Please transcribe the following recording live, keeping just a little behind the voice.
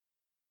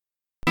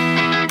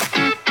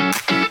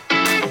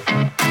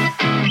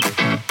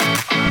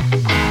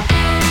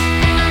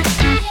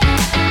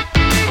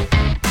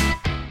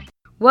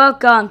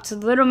Welcome to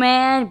Little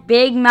Man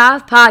Big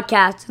Mouth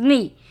Podcast with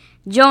me,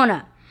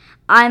 Jonah.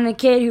 I'm a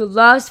kid who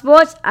loves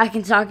sports. I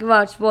can talk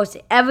about sports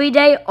every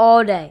day,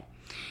 all day.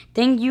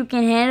 Think you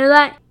can handle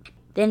that?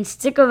 Then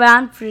stick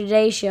around for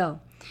today's show.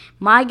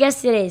 My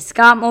guest today is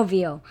Scott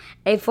Moville,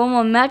 a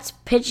former Mets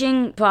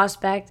pitching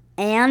prospect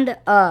and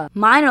a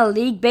minor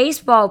league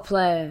baseball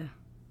player.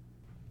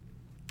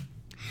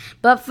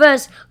 But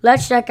first,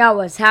 let's check out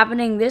what's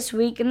happening this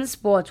week in the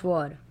sports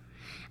world.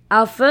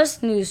 Our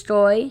first news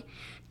story: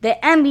 the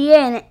NBA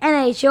and the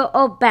NHL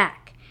are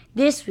back.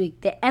 This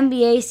week, the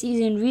NBA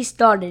season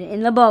restarted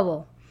in the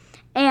bubble,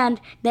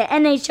 and the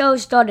NHL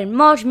started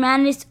March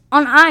Madness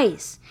on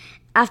ice.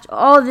 After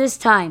all this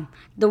time,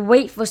 the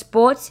wait for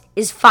sports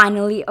is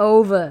finally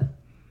over.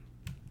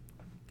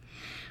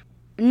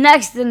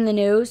 Next in the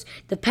news,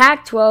 the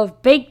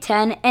Pac-12, Big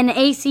Ten, and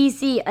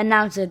ACC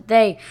announced that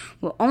they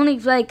will only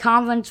play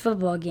conference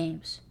football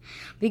games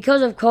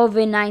because of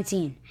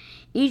COVID-19.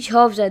 Each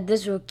hopes that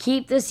this will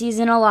keep the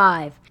season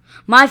alive.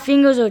 My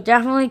fingers are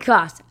definitely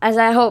crossed as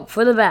I hope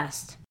for the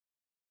best.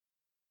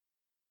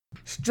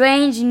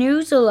 Strange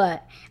news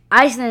alert.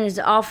 Iceland is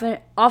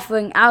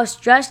offering our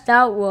stressed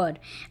out wood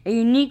a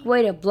unique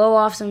way to blow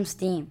off some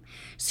steam.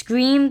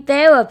 Scream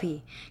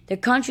therapy. The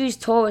country's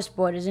tourist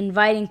board is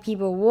inviting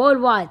people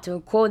worldwide to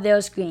record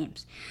their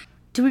screams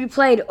to be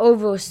played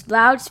over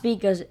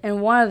loudspeakers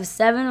in one of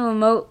 7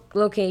 remote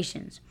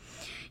locations.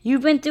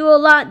 You've been through a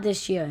lot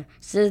this year,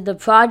 says the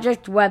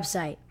project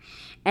website,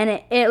 and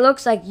it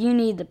looks like you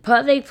need the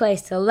perfect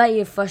place to let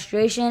your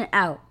frustration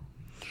out.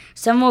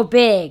 Some were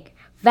big,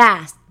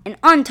 vast, and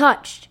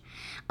untouched.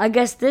 I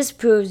guess this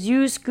proves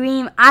you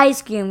scream, I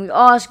scream, we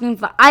all scream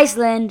for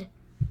Iceland.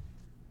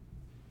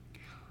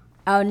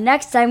 Our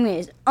next segment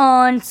is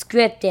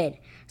unscripted.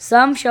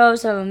 Some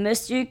shows have a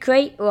mystery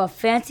crate or a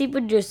fancy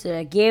producer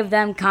that gave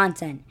them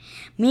content.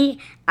 Me,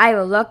 I have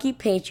a Lucky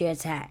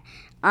Patriots hat.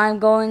 I'm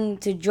going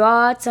to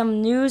draw out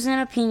some news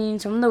and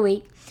opinions from the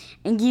week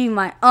and give you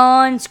my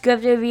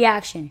unscripted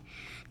reaction.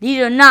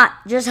 These are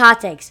not just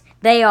hot takes.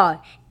 They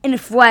are in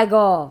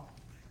fuego.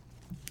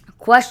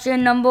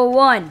 Question number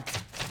 1.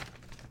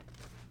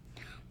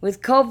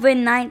 With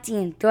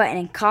COVID-19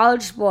 threatening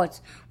college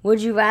sports,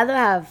 would you rather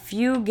have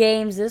few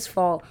games this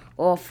fall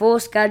or a full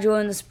schedule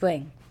in the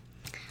spring?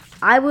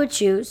 I would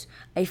choose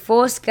a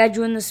full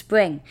schedule in the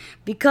spring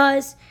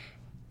because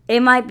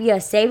it might be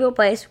a safer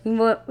place.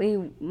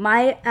 We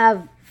might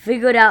have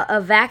figured out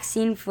a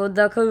vaccine for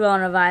the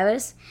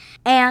coronavirus,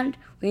 and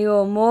we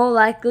are more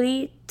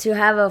likely to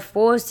have a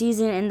full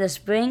season in the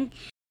spring.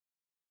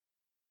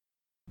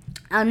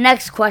 Our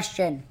next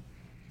question.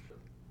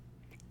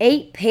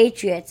 8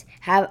 Patriots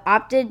have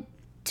opted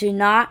to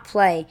not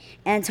play,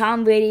 and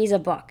Tom Brady is a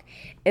buck.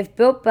 If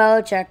Bill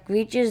Belichick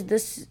reaches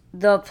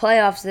the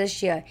playoffs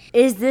this year,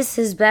 is this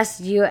his best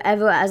year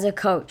ever as a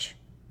coach?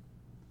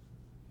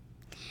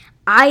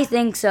 I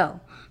think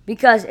so,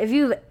 because if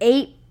you have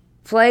 8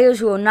 players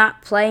who are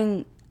not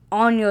playing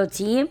on your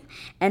team,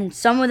 and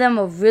some of them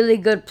are really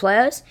good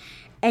players,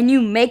 and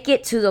you make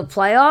it to the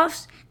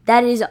playoffs,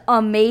 that is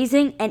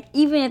amazing. And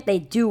even if they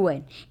do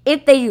win,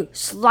 if they do,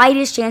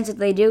 slightest chance that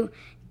they do,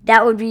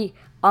 that would be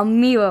a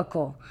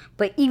miracle.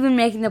 But even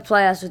making the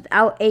playoffs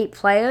without 8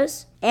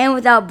 players and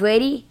without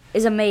Brady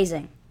is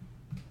amazing.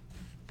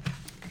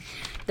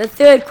 The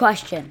third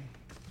question.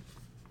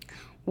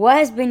 What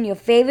has been your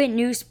favorite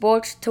new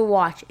sports to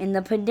watch in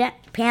the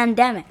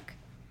pandemic?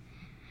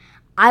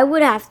 I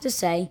would have to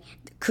say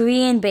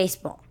Korean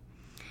baseball.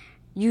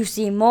 You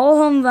see more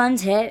home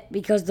runs hit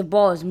because the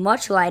ball is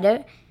much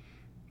lighter.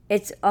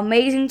 It's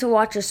amazing to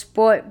watch a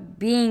sport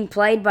being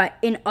played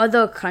in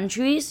other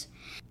countries.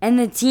 And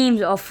the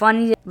teams are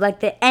funny, like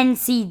the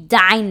NC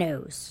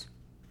Dinos.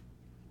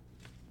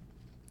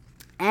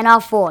 And our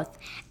fourth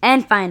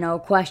and final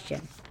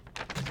question.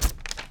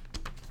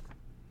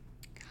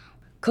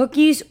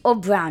 Cookies or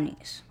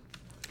brownies?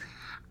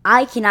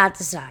 I cannot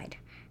decide,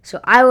 so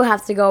I will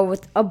have to go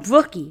with a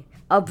brookie,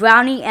 a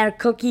brownie and a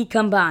cookie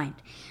combined.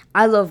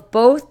 I love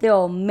both, they're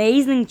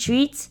amazing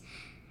treats,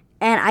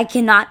 and I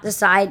cannot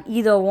decide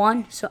either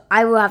one, so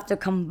I will have to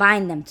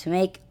combine them to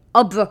make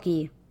a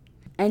brookie.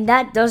 And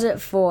that does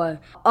it for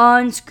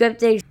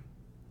Unscripted.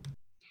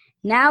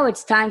 Now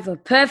it's time for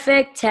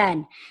Perfect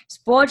 10,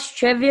 sports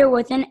trivia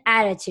with an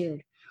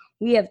attitude.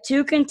 We have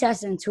 2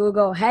 contestants who will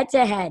go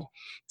head-to-head,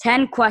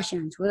 10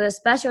 questions, with a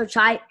special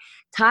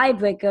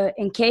tiebreaker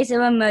in case of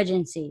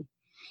emergency.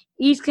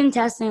 Each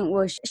contestant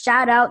will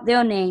shout out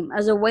their name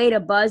as a way to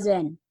buzz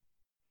in.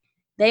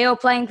 They are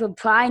playing for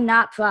pride,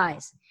 not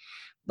prize.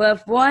 But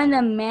if one of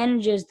them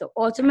manages the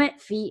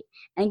ultimate feat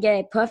and get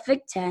a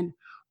perfect 10,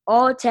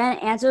 all 10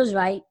 answers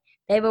right,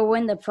 they will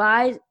win the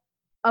prize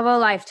of a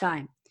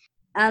lifetime.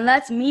 And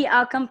let's meet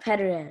our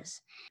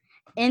competitors.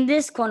 In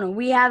this corner,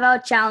 we have our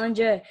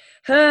challenger,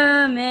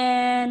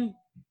 Herman.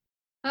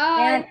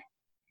 Hi.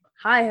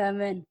 Hi,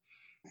 Herman.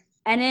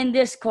 And in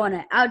this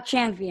corner, our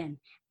champion,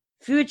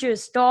 future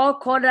star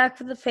quarterback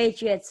for the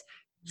Patriots,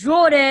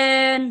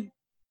 Jordan.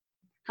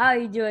 How are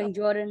you doing,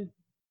 Jordan?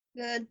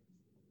 Good.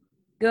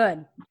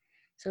 Good.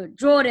 So,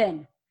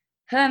 Jordan,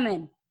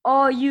 Herman,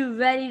 are you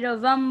ready to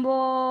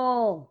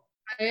rumble?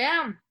 I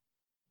am.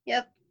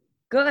 Yep.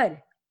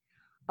 Good.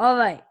 All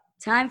right,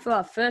 time for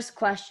our first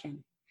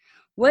question.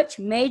 Which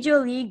Major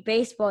League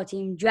Baseball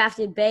team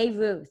drafted Babe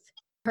Ruth?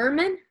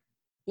 Herman?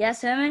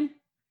 Yes, Herman?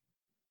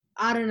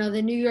 I don't know.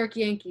 The New York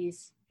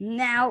Yankees.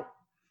 Now,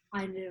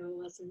 I knew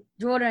it wasn't.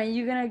 Jordan, are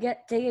you going to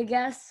take a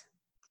guess?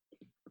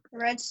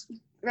 Red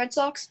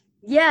Sox.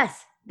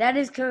 Yes, that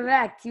is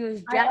correct. He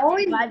was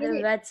drafted by the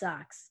Red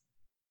Sox.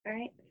 All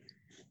right.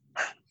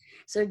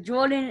 So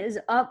Jordan is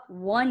up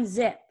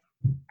 1-0.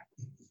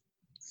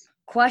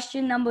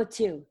 Question number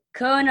 2.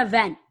 Current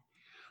event.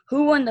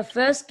 Who won the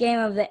first game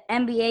of the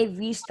NBA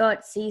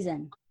restart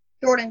season?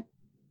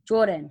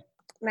 Jordan.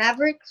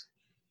 Mavericks.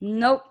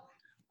 Nope.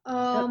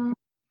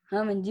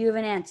 Herman, do you have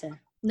an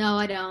answer? No,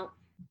 I don't.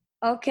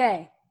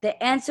 Okay.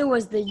 The answer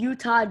was the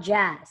Utah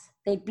Jazz.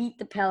 They beat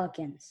the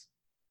Pelicans.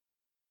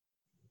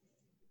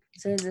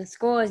 So the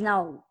score is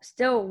now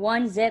still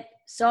 1-0.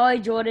 Sorry,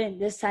 Jordan.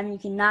 This time you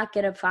cannot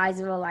get a prize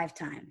of a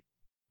lifetime.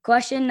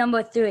 Question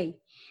number 3.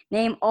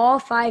 Name all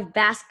 5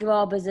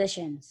 basketball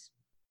positions.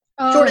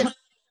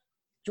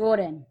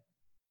 Jordan.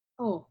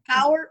 Oh.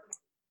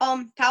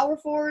 Power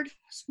forward,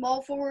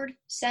 small forward,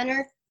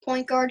 center,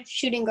 point guard,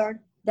 shooting guard.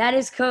 That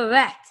is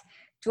correct.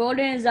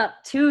 Jordan is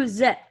up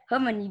 2-0.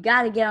 Herman, you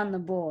got to get on the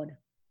board.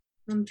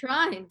 I'm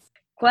trying.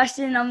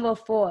 Question number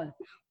 4.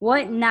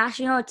 What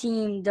national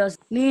team does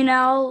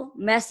Lionel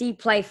Messi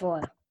play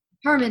for?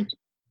 Herman.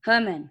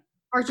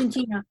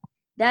 Argentina.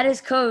 That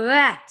is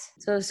correct.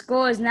 So the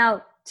score is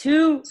now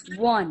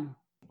 2-1.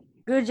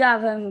 Good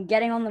job, Herman,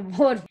 getting on the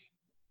board.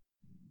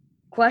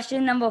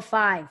 Question number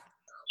 5.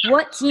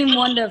 What team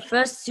won the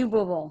first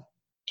Super Bowl?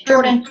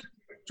 Jordan.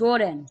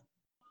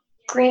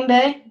 Green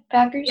Bay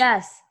Packers.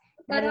 Yes,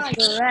 that is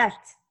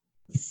correct.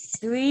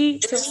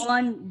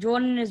 3-1.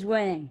 Jordan is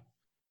winning.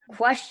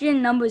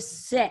 Question number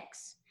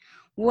 6.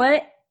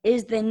 What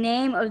is the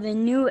name of the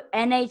new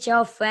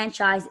NHL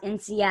franchise in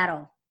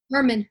Seattle?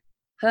 Herman.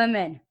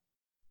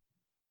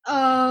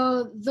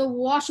 The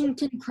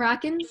Washington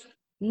Kraken?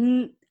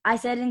 I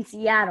said in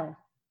Seattle.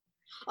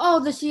 Oh,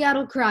 the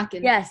Seattle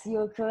Kraken. Yes, you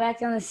were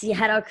correct on the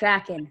Seattle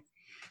Kraken.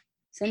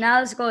 So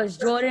now the score is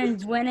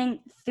Jordan's winning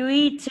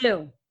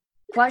 3-2.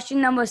 Question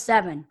number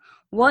 7.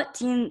 What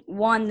team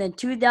won the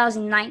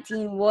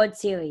 2019 World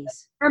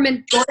Series?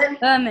 Herman.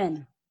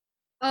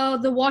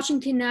 The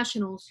Washington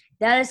Nationals.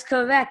 That is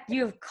correct.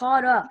 You have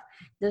caught up.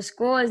 The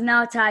score is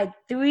now tied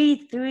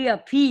 3-3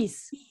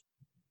 apiece.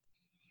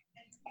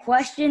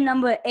 Question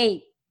number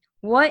 8.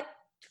 What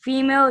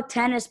female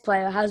tennis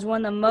player has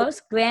won the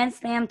most Grand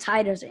Slam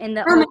titles in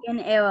the Open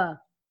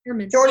era?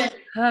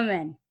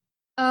 Herman.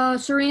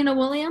 Serena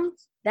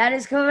Williams. That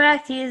is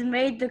correct. He has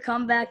made the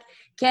comeback.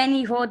 Can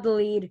he hold the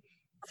lead?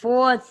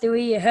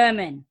 4-3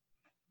 Herman.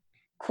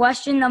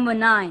 Question number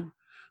 9.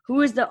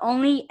 Who is the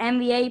only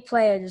NBA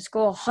player to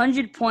score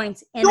 100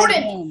 points in a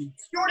game?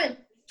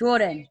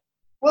 Jordan.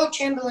 Wilt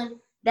Chamberlain.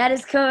 That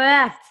is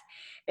correct.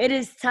 It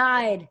is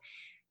tied.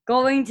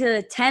 Going to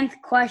the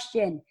 10th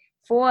question.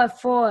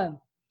 4-4.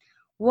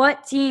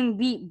 What team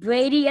beat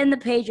Brady and the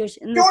Patriots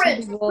in the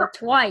Super Bowl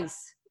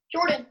twice?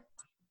 Jordan.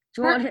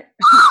 Jordan.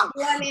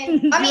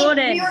 New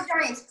York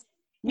Giants.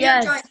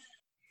 Yes.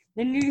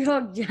 The New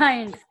York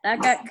Giants.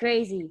 That got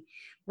crazy.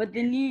 But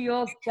the New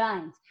York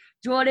Giants.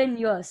 Jordan,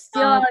 you're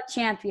still a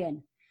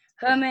champion.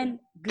 Herman,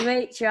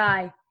 great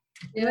try.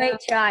 Great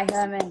try,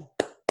 Herman.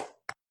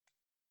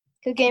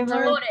 Good game,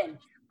 Herman. Jordan,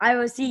 I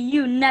will see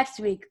you next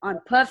week on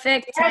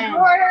Perfect 10.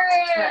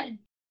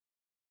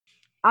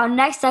 Our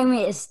next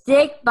segment is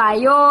Stick by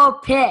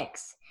Your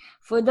Picks.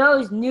 For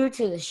those new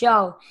to the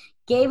show,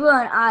 Gabriel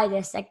and I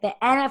dissect the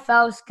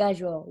NFL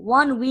schedule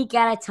 1 week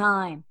at a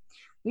time.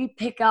 We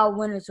pick our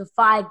winners for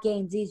 5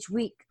 games each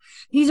week.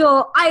 These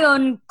are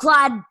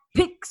ironclad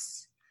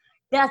picks.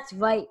 That's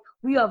right.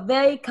 We are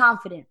very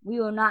confident we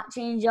will not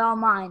change our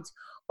minds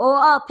or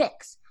our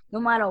picks no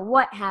matter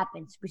what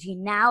happens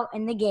between now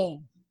and the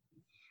game.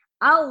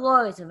 Our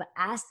lawyers have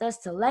asked us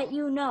to let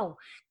you know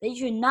that you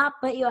should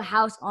not bet your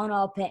house on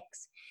our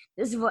picks.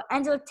 This is for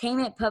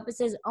entertainment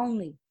purposes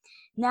only.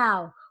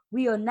 Now,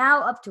 we are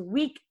now up to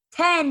week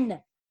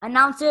 10.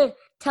 Announcer,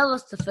 tell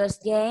us the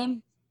first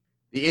game.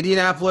 The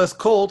Indianapolis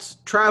Colts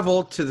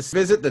travel to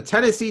visit the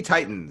Tennessee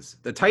Titans.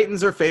 The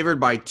Titans are favored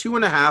by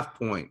 2.5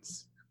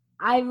 points.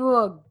 I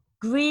will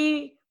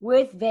agree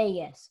with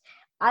Vegas.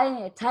 I think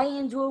the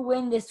Titans will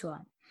win this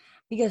one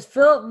because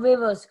Philip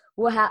Rivers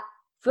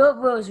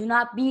will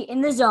not be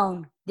in the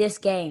zone this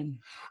game.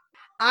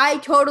 I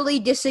totally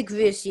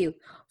disagree with you.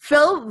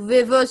 Philip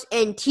Rivers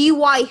and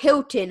T.Y.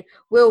 Hilton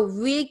will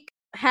wreak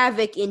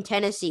havoc in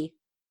Tennessee.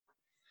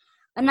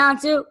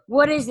 Announcer,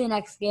 what is the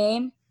next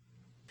game?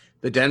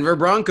 The Denver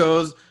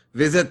Broncos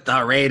visit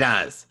the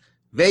Raiders.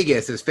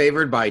 Vegas is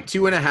favored by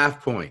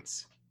 2.5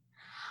 points.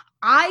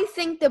 I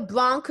think the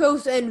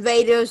Broncos and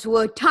Raiders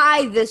will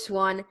tie this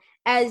one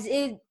as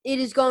it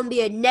is going to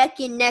be a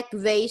neck-and-neck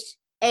race,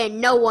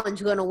 and no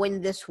one's going to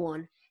win this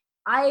one.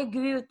 I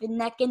agree with the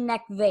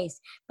neck-and-neck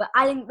race, but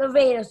I think the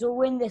Raiders will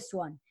win this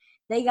one.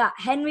 They got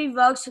Henry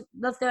Ruggs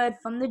III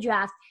from the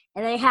draft,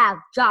 and they have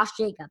Josh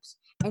Jacobs,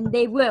 and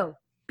they will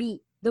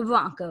beat the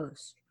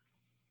Broncos.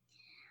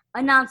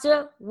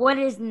 Announcer, what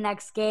is the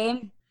next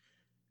game?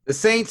 The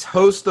Saints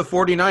host the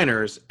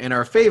 49ers and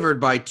are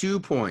favored by 2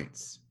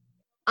 points.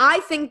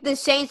 I think the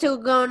Saints are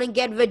going to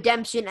get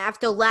redemption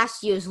after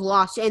last year's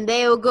loss, and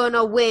they are going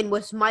to win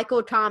with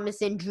Michael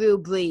Thomas and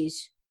Drew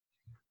Brees.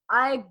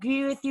 I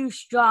agree with you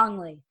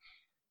strongly.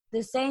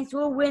 The Saints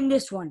will win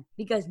this one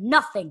because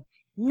nothing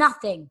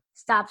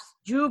stops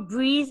Drew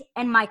Brees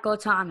and Michael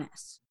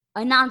Thomas.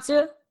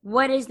 Announcer,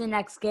 what is the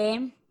next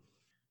game?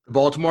 The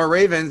Baltimore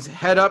Ravens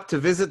head up to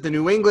visit the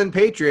New England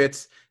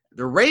Patriots.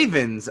 The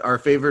Ravens are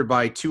favored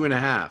by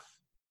 2.5.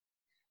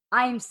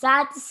 I am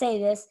sad to say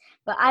this,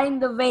 but I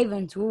think the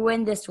Ravens will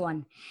win this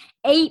one.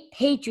 8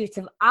 Patriots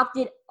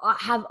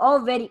have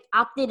already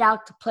opted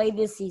out to play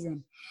this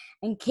season,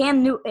 and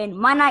Cam Newton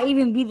might not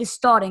even be the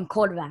starting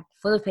quarterback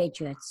for the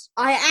Patriots.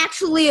 I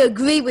actually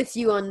agree with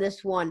you on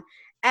this one,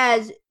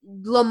 as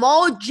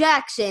Lamar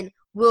Jackson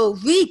will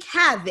wreak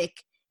havoc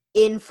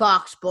in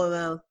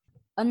Foxborough.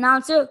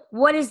 Announcer,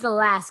 what is the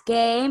last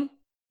game?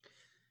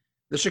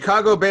 The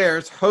Chicago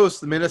Bears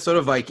host the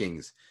Minnesota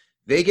Vikings.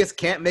 Vegas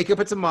can't make up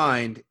its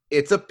mind.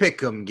 It's a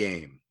pick'em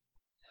game.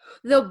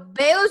 The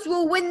Bears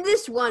will win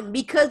this one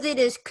because it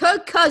is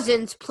Kirk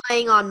Cousins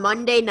playing on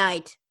Monday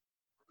night.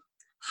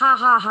 Ha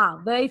ha ha,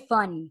 very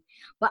funny.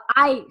 But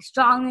I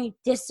strongly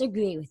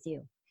disagree with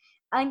you.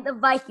 I think the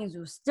Vikings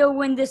will still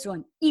win this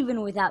one,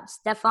 even without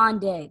Stephon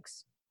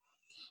Diggs.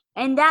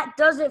 And that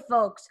does it,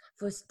 folks,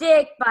 for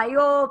Stick by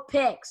Your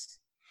Picks.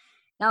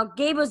 Now,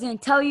 Gable's going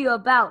to tell you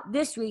about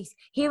this week's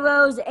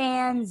Heroes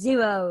and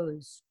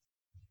Zeros.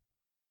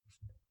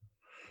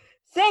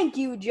 Thank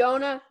you,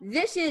 Jonah.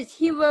 This is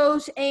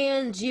Heroes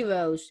and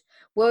Zeros,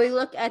 where we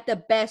look at the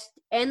best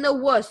and the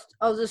worst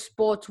of the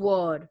sports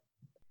world.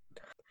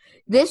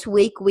 This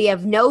week, we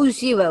have no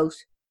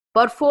zeros,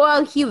 but for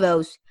our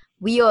heroes,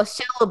 we are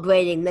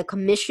celebrating the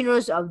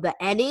commissioners of the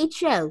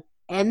NHL,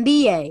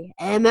 NBA,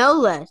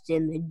 MLS,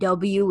 and the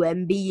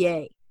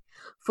WNBA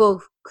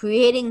for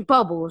creating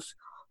bubbles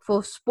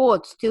for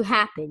sports to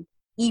happen,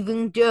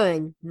 even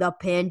during the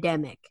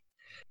pandemic.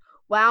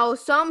 While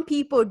some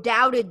people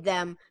doubted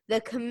them,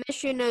 the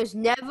commissioners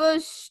never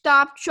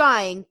stopped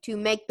trying to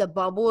make the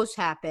bubbles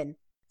happen.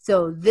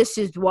 So this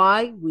is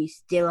why we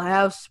still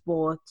have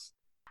sports.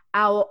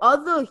 Our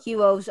other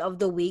heroes of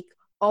the week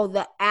are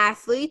the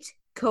athletes,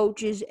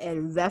 coaches,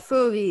 and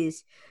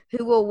referees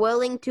who were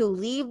willing to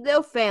leave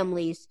their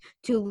families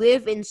to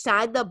live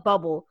inside the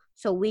bubble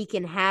so we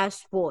can have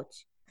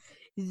sports.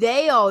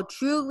 They are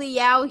truly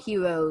our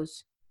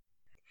heroes.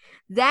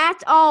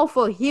 That's all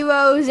for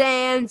Heroes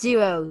and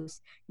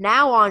Zeros.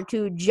 Now on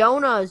to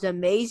Jonah's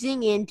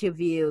amazing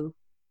interview.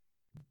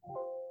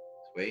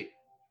 Wait.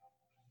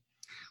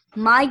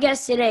 My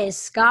guest today is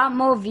Scott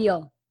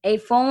Moville, a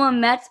former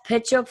Mets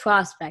pitcher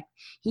prospect.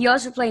 He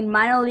also played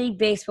minor league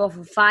baseball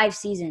for 5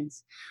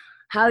 seasons.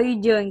 How are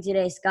you doing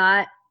today,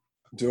 Scott?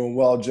 Doing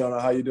well, Jonah.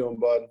 How you doing,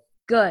 bud?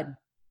 Good.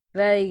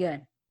 Very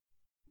good.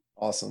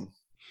 Awesome.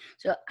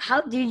 So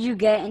how did you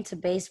get into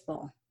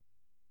baseball?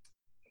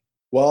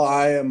 Well,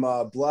 I am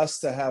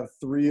blessed to have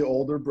 3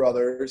 older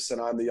brothers, and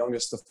I'm the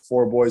youngest of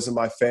 4 boys in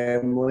my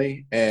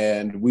family.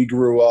 And we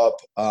grew up,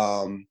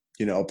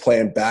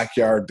 playing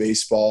backyard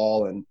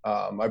baseball. And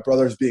my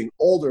brothers being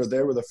older,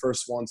 they were the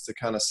first ones to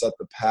kind of set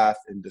the path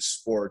into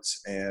sports.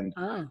 And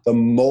the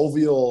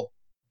Mobile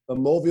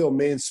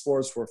main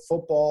sports were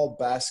football,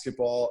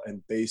 basketball,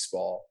 and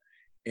baseball.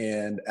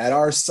 And at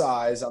our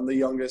size, I'm the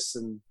youngest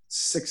and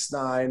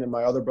 6'9", and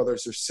my other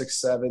brothers are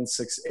 6'7",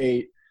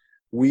 6'8".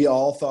 We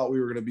all thought we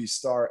were going to be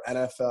star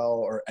NFL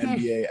or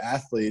NBA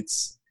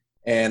athletes.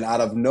 And out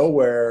of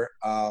nowhere,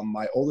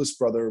 my oldest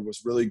brother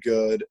was really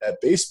good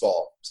at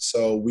baseball.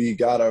 So we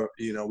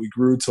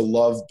grew to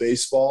love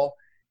baseball.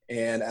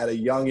 And at a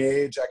young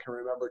age, I can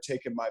remember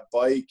taking my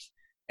bike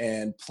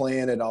and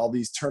playing at all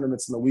these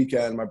tournaments in the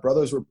weekend. My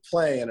brothers were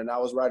playing and I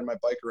was riding my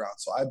bike around.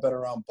 So I've been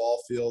around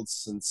ball fields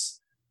since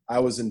I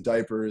was in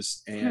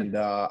diapers, and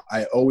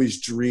I always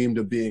dreamed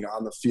of being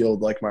on the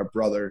field like my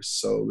brothers.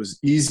 So it was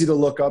easy to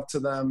look up to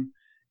them,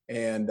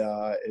 and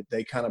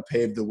they kind of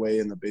paved the way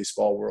in the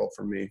baseball world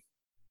for me.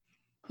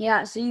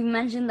 Yeah, so you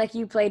mentioned like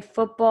you played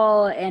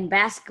football and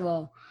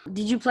basketball.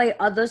 Did you play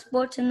other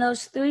sports in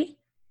those 3?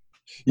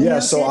 Yeah,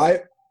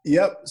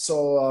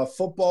 so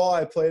football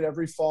I played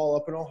every fall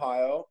up in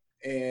Ohio,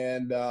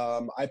 and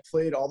I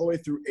played all the way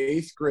through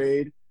 8th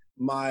grade.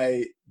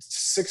 My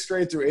 6th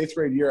grade through 8th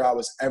grade year, I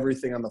was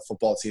everything on the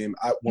football team.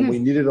 When we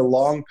needed a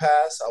long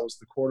pass, I was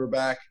the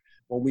quarterback.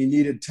 When we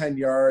needed 10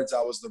 yards,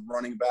 I was the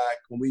running back.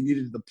 When we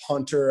needed the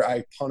punter,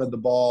 I punted the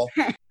ball.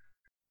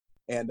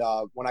 And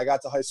when I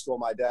got to high school,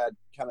 my dad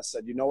kind of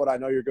said, you know what, I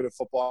know you're good at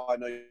football. I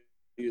know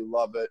you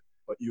love it,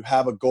 but you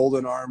have a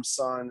golden arm,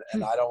 son,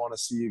 and I don't want to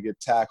see you get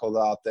tackled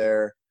out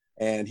there.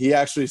 And he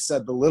actually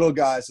said the little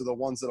guys are the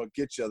ones that'll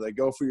get you. They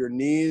go for your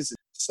knees.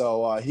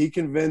 So he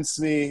convinced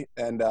me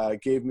and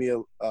gave me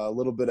a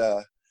little bit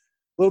of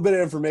little bit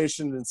of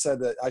information and said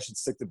that I should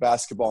stick to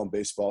basketball and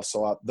baseball.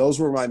 So those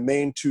were my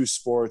main two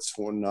sports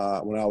when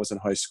I was in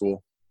high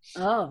school.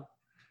 Oh,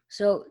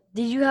 so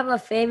did you have a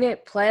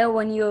favorite player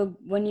when you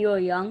were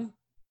young?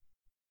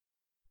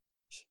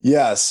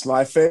 Yes,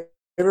 my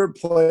favorite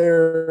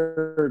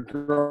player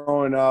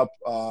growing up,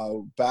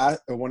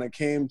 when it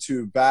came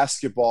to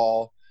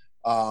basketball,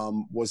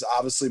 was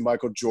obviously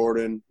Michael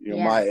Jordan.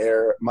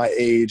 My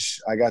age,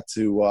 I got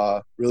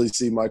to really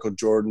see Michael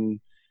Jordan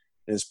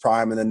in his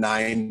prime in the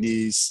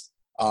 90s.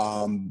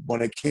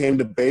 When it came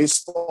to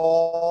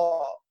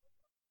baseball,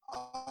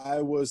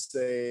 I was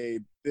a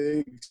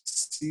big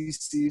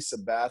CC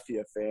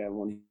Sabathia fan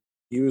when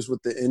he was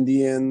with the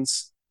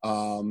Indians.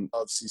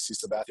 Of CC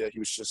Sabathia, he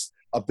was just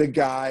a big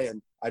guy,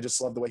 and I just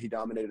loved the way he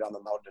dominated on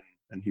the mound.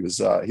 And he was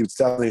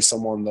definitely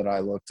someone that I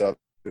looked up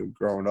to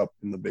growing up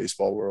in the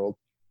baseball world.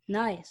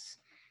 Nice.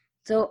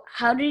 So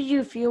how did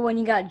you feel when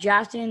you got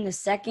drafted in the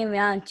second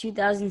round in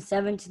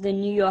 2007 to the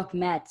New York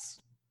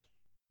Mets?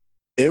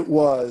 It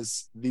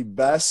was the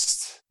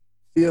best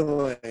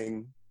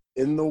feeling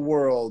in the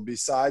world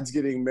besides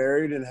getting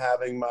married and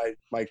having my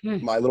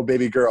little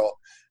baby girl.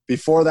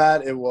 Before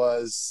that, that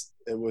was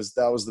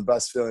the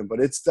best feeling, but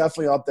it's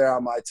definitely up there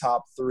on my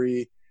top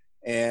three.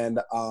 And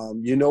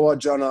you know what,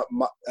 Jonah,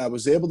 I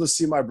was able to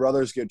see my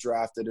brothers get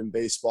drafted in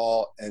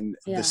baseball, and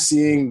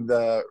seeing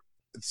the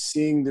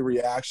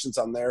reactions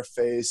on their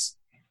face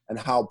and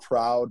how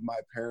proud my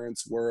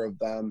parents were of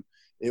them.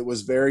 It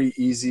was very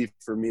easy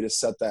for me to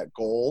set that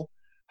goal.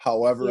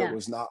 However, it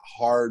was not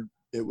hard.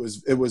 It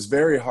was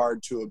very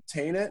hard to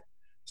obtain it.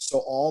 So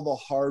all the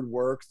hard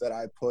work that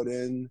I put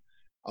in,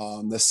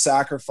 the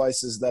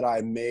sacrifices that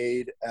I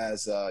made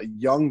as a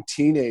young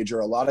teenager,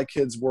 a lot of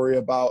kids worry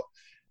about,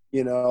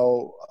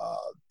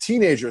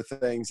 teenager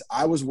things.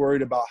 I was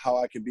worried about how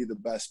I could be the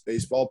best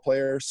baseball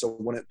player. So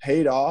when it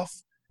paid off,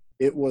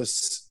 it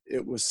was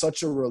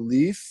such a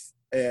relief,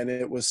 and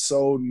it was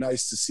so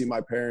nice to see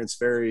my parents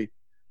very,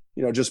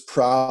 just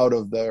proud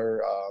of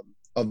their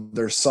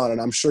son. And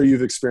I'm sure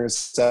you've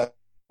experienced that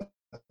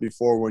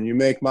before. When you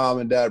make mom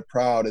and dad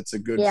proud, it's a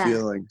good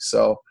feeling.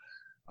 So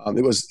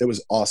it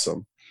was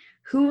awesome.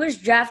 Who was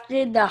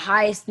drafted the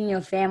highest in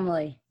your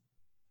family?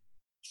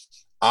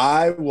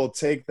 I will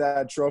take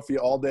that trophy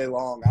all day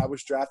long. I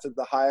was drafted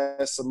the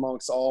highest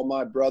amongst all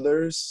my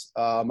brothers.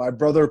 My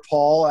brother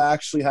Paul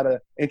actually had an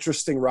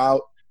interesting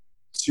route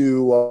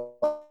to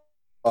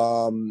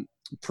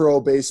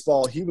pro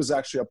baseball. He was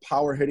actually a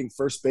power hitting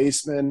first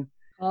baseman.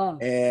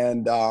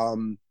 And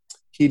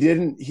he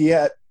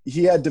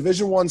had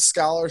Division I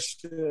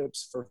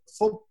scholarships for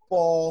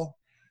football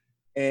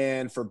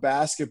and for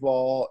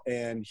basketball,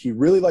 and he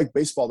really liked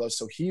baseball though.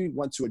 So he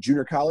went to a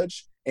junior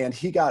college and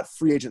he got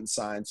free agent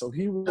signed. So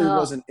he really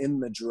wasn't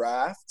in the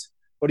draft,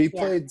 but he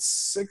played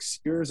 6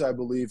 years, I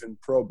believe, in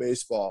pro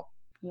baseball.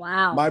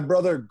 Wow. My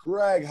brother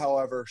Greg,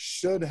 however,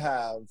 should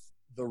have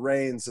the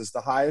reins as the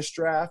highest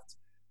draft.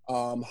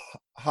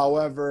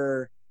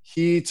 However,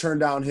 he turned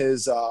down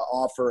his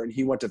offer and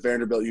he went to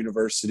Vanderbilt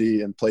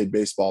University and played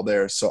baseball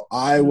there. So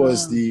I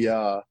was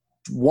the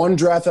one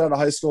drafted out of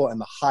high school and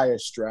the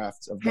highest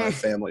draft of my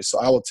family.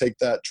 So I will take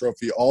that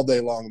trophy all day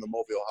long in the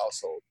Mobile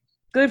household.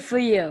 Good for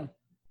you.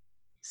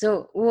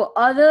 So were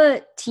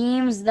other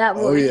teams that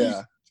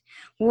were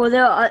were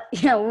there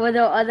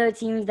other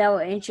teams that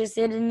were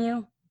interested in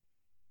you?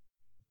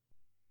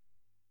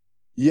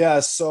 Yeah,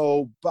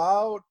 so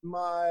about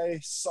my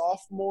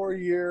sophomore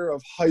year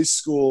of high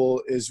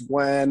school is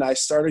when I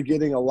started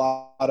getting a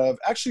lot of,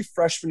 actually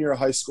freshman year of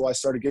high school, I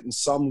started getting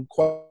some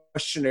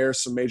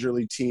questionnaires, some major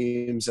league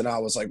teams, and I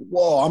was like,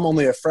 whoa, I'm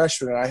only a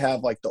freshman, and I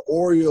have like the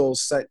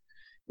Orioles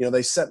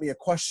they sent me a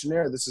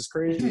questionnaire. This is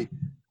crazy.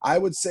 I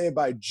would say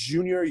by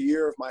junior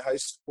year of my high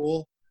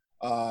school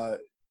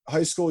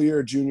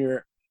year,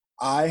 junior,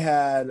 I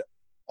had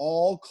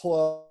all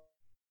clubs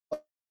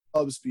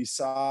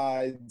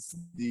besides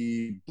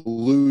the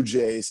Blue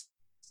Jays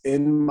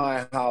in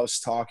my house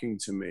talking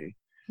to me.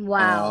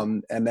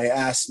 Wow. And they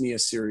asked me a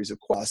series of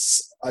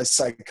questions, a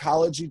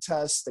psychology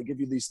test. They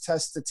give you these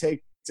tests to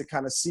take to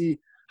kind of see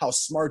how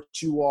smart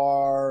you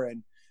are.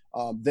 And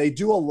they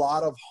do a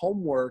lot of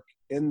homework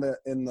in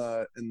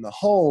the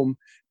home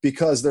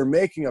because they're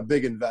making a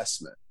big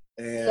investment.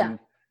 And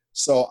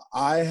so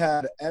I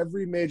had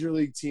every major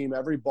league team,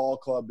 every ball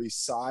club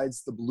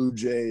besides the Blue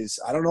Jays.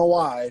 I don't know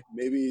why.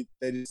 Maybe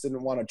they just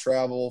didn't want to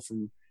travel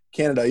from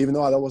Canada, even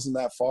though that wasn't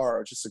that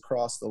far, just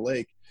across the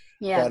lake.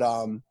 Yeah.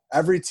 But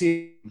every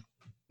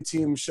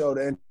team showed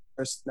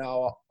interest.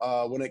 Now,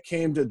 when it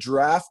came to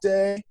draft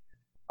day,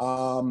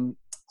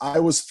 I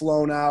was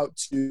flown out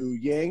to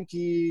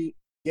Yankee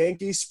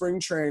spring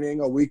training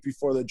a week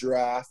before the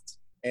draft,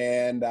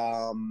 and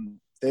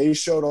they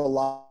showed a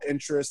lot of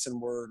interest and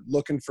were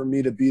looking for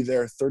me to be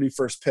their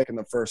 31st pick in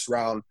the first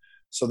round.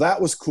 So that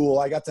was cool.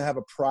 I got to have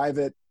a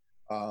private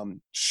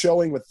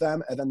showing with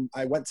them. And then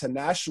I went to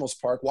Nationals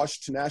Park.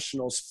 Washington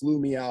Nationals flew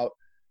me out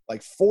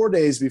like 4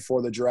 days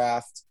before the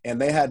draft, and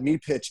they had me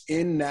pitch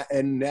in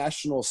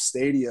National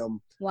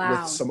Stadium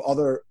with some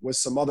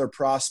other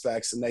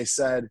prospects. And they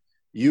said,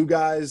 you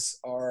guys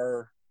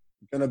are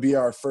going to be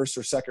our first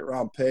or second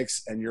round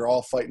picks, and you're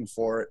all fighting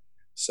for it.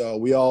 So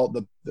we all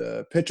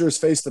the pitchers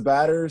faced the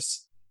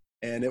batters,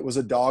 and it was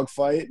a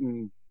dogfight,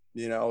 and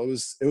it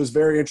was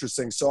very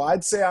interesting. So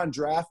I'd say on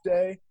draft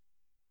day,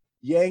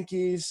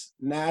 Yankees,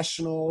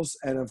 Nationals,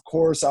 and of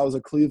course I was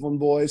a Cleveland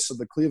boy, so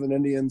the Cleveland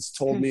Indians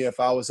told me if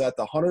I was at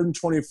the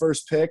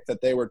 121st pick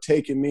that they were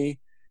taking me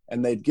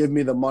and they'd give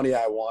me the money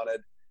I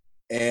wanted.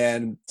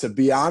 And to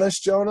be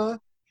honest, Jonah,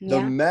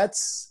 the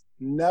Mets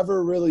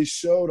never really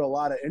showed a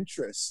lot of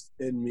interest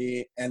in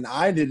me, and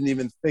I didn't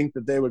even think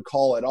that they would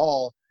call at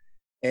all.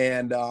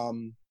 And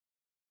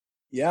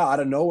out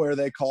of nowhere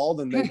they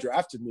called and they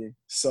drafted me.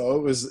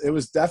 So it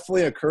was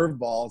definitely a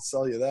curveball, I'll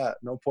tell you that.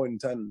 No point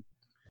intended.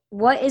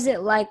 What is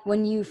it like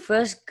when you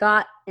first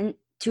got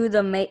into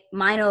the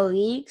minor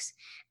leagues,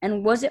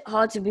 and was it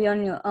hard to be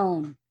on your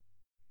own?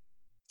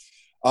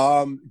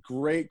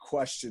 Great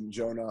question,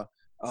 Jonah.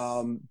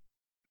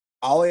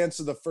 I'll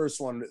answer the first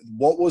one.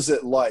 What was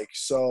it like?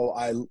 So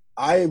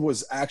I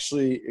was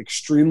actually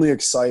extremely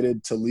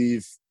excited to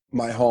leave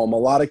my home. A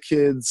lot of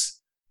kids,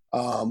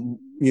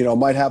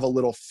 might have a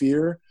little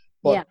fear,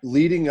 but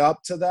leading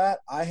up to that,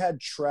 I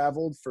had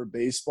traveled for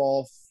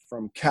baseball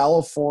from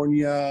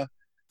California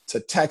to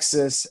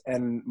Texas,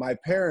 and my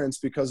parents,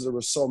 because there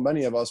were so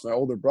many of us, my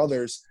older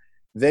brothers,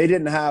 they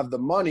didn't have the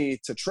money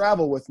to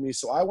travel with me.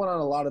 So I went on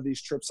a lot of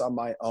these trips on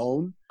my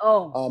own.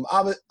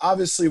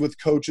 Obviously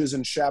with coaches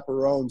and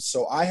chaperones.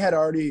 So I had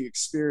already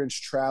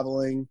experienced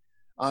traveling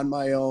on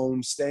my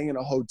own, staying in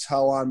a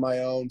hotel on my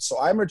own. So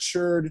I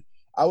matured.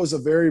 I was a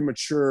very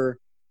mature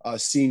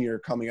senior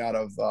coming out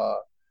of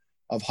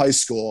high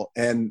school.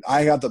 And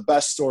I got the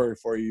best story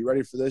for you. You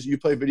ready for this? You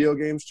play video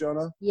games,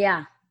 Jonah?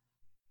 Yeah.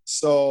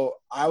 So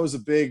I was a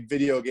big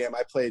video game.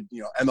 I played,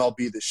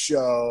 MLB The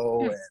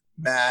Show and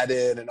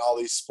Madden and all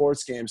these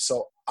sports games.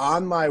 So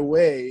on my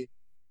way,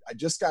 I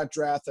just got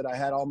drafted. I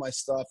had all my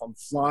stuff. I'm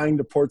flying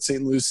to Port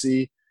St.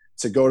 Lucie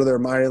to go to their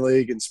minor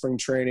league and spring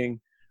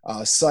training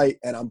site.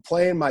 And I'm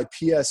playing my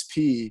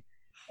PSP,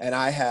 and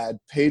I had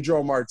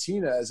Pedro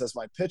Martinez as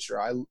my pitcher.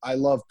 I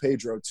love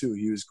Pedro too.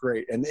 He was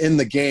great. And in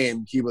the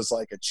game, he was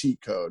like a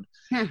cheat code.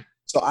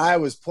 So I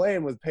was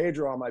playing with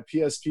Pedro on my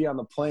PSP on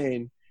the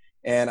plane.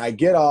 And I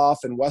get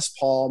off in West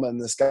Palm,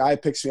 and this guy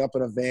picks me up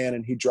in a van,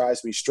 and he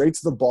drives me straight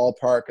to the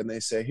ballpark. And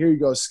they say, "Here you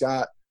go,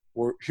 Scott.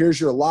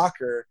 Here's your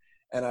locker."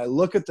 And I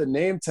look at the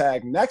name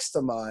tag next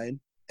to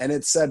mine, and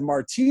it said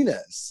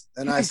Martinez.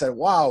 And I said,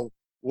 "Wow,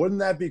 wouldn't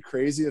that be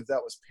crazy if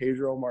that was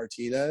Pedro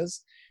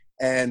Martinez?"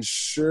 And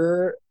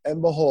sure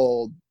and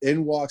behold,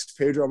 in walks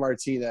Pedro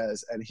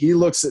Martinez, and he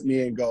looks at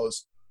me and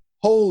goes,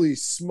 "Holy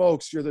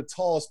smokes, you're the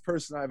tallest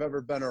person I've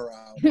ever been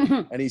around."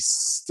 And he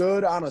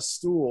stood on a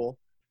stool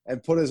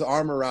and put his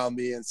arm around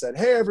me and said,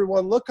 "Hey,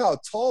 everyone, look how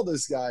tall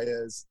this guy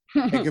is."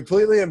 And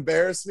completely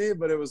embarrassed me,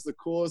 but it was the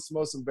coolest,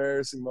 most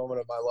embarrassing moment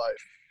of my life.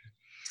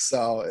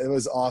 So it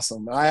was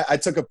awesome. I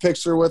took a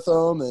picture with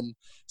him and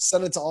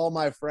sent it to all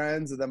my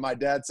friends. And then my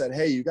dad said,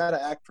 "Hey, you got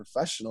to act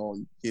professional.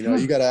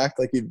 You got to act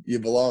like you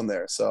belong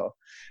there." So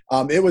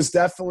it was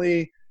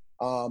definitely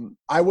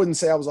I wouldn't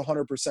say I was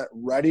 100%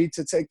 ready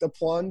to take the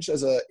plunge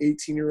as a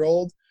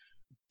 18-year-old.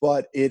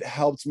 But it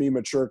helped me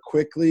mature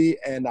quickly,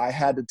 and I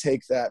had to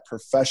take that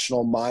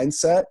professional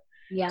mindset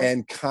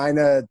and kind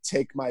of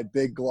take my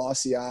big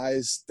glossy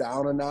eyes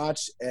down a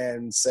notch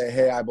and say,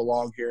 "Hey, I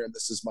belong here, and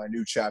this is my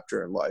new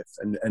chapter in life,"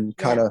 and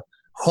kind of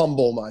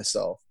humble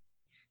myself.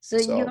 So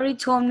you already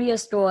told me a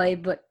story,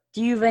 but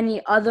do you have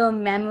any other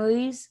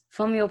memories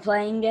from your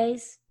playing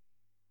days?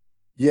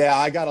 Yeah,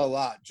 I got a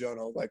lot,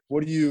 Jonah. Like,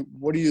 what are you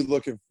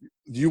looking for?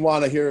 Do you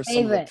want to hear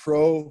some of the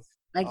pro?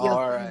 Like your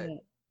all right.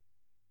 favorite.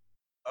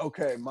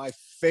 Okay, my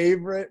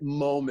favorite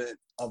moment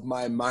of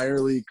my minor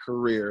league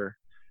career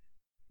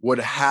would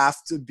have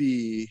to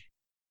be,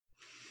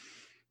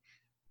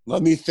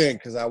 let me think,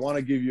 because I want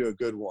to give you a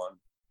good one.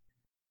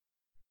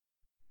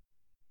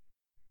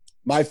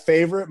 My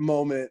favorite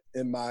moment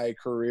in my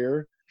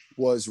career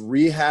was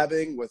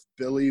rehabbing with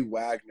Billy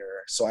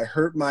Wagner. So I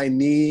hurt my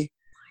knee.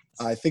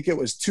 I think it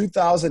was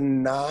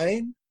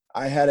 2009.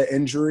 I had an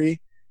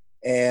injury.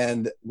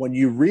 And when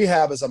you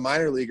rehab as a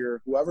minor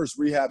leaguer, whoever's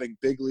rehabbing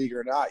big league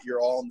or not, you're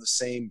all in the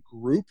same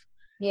group.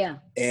 Yeah.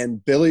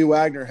 And Billy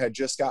Wagner had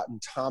just gotten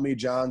Tommy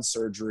John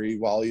surgery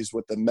while he's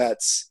with the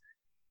Mets.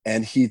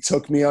 And he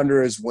took me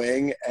under his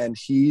wing, and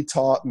he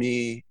taught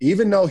me,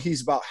 even though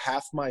he's about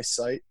half my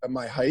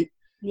height,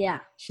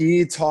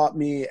 he taught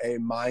me a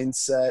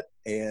mindset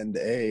and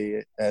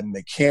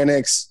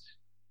mechanics.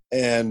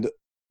 And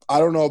I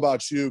don't know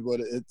about you, but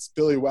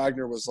Billy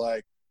Wagner was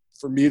like,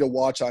 for me to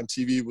watch on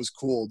TV was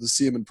cool. To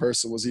see him in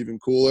person was even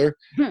cooler.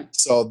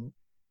 So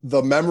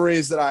the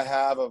memories that I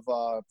have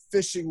of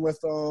fishing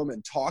with him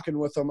and talking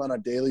with him on a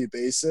daily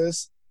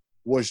basis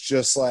was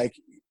just like,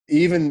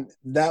 even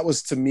that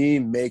was to me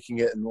making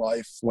it in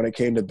life when it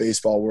came to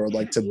baseball world,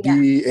 like to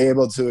be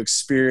able to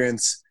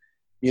experience,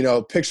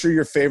 picture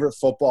your favorite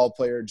football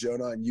player,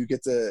 Jonah, and you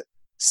get to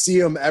see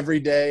him every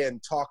day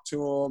and talk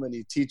to him, and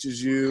he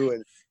teaches you,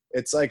 and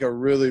it's like a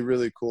really,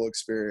 really cool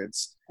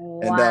experience.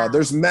 Wow. And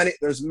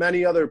there's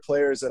many other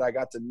players that I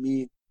got to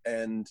meet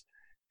and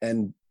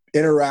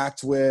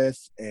interact with.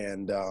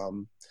 And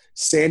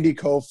Sandy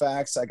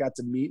Koufax, I got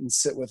to meet and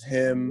sit with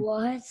him.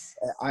 What?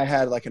 I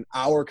had like an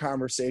hour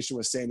conversation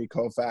with Sandy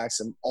Koufax,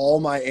 and all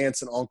my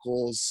aunts and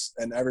uncles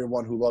and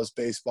everyone who loves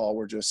baseball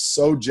were just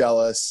so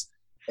jealous.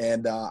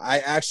 And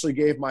I actually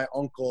gave my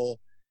uncle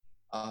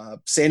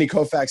Sandy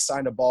Koufax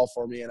signed a ball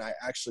for me, and I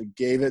actually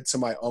gave it to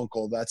my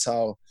uncle. That's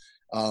how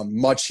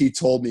much he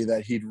told me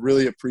that he'd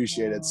really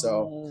appreciate it.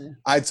 So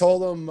I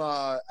told him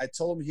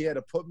he had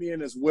to put me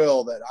in his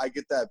will that I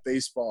get that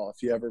baseball if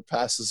he ever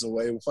passes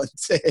away one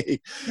day.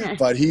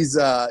 But he's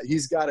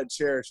got it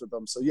cherished with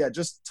him. So yeah,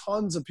 just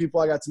tons of people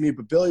I got to meet.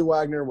 But Billy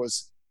Wagner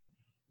was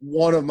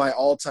one of my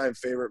all-time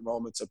favorite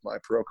moments of my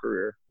pro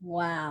career.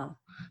 Wow.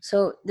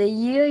 So the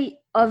year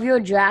of your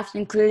draft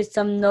included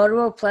some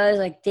notable players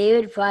like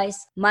David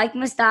Price, Mike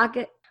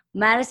Moustakas,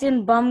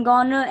 Madison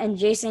Bumgarner, and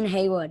Jason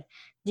Hayward.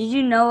 Did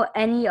you know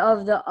any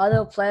of the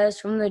other players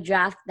from the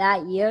draft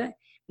that year,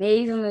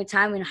 maybe from your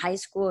time in high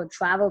school or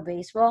travel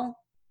baseball?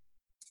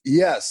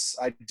 Yes,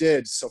 I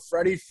did. So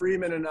Freddie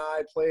Freeman and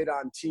I played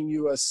on Team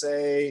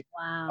USA.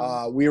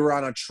 Wow. We were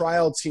on a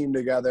trial team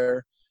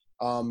together.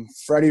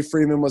 Freddie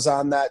Freeman was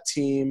on that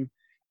team.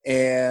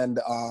 And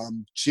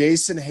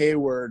Jason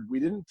Hayward, we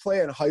didn't play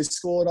in high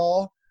school at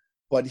all,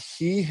 but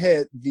he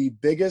hit the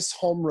biggest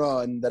home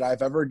run that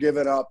I've ever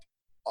given up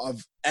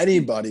of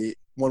anybody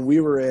when we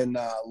were in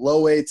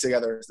low A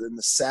together in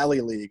the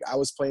Sally League. I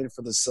was playing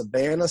for the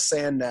Savannah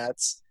Sand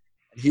Nets,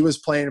 and he was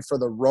playing for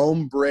the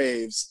Rome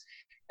Braves,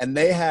 and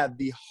they had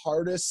the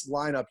hardest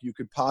lineup you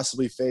could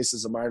possibly face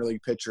as a minor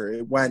league pitcher.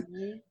 It went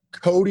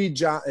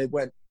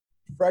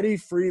Freddie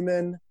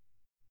Freeman,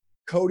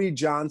 Cody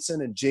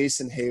Johnson, and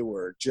Jason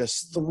Hayward,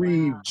 just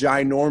three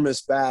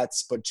ginormous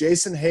bats. But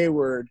Jason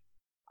Hayward,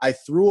 I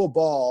threw a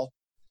ball,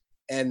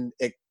 and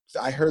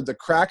I heard the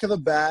crack of the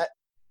bat,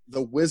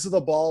 the whiz of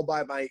the ball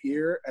by my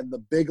ear, and the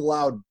big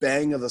loud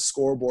bang of the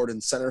scoreboard in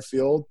center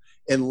field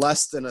in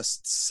less than a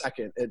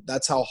second.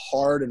 That's how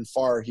hard and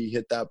far he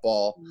hit that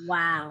ball.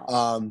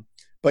 Wow.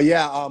 But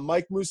yeah,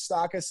 Mike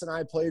Moustakas and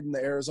I played in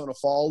the Arizona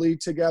Fall League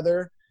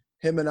together.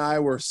 Him and I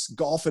were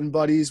golfing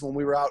buddies when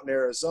we were out in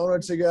Arizona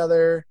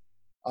together.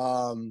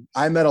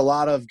 I met a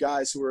lot of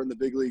guys who are in the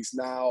big leagues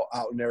now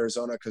out in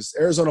Arizona, because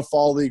Arizona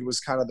Fall League was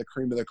kind of the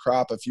cream of the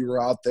crop. If you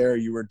were out there,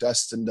 you were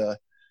destined to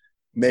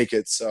make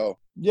it. So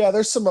yeah,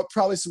 there's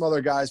probably some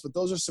other guys, but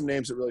those are some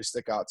names that really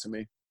stick out to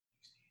me.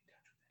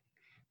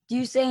 Do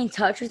you stay in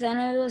touch with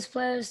any of those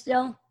players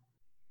still?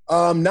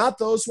 Not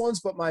those ones,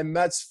 but my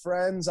Mets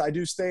friends. I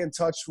do stay in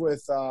touch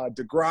with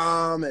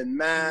DeGrom and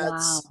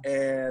Mats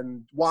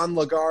and Juan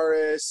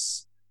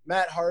Lagares.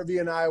 Matt Harvey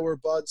and I were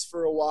buds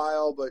for a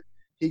while, but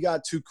he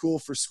got too cool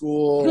for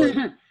school.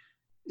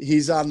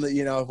 He's on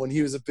the, when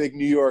he was a big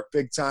New York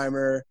big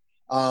timer.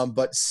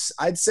 But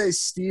I'd say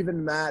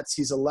Steven Matz,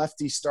 he's a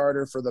lefty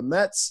starter for the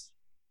Mets.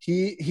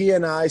 He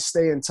and I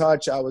stay in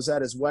touch. I was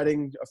at his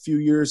wedding a few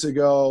years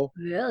ago.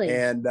 Really?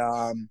 And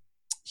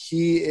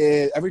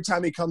every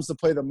time he comes to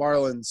play the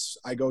Marlins,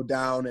 I go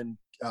down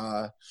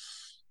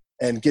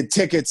and get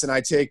tickets, and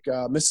I take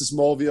Mrs.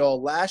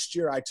 Mulvial. Last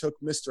year, I took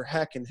Mr.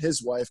 Heck and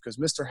his wife, because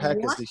Mr.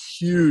 Heck is a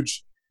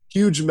huge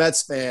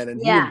Mets fan,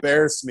 and he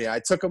embarrassed me. I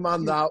took him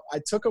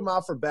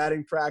out for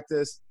batting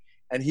practice,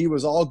 and he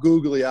was all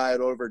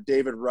googly-eyed over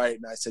David Wright.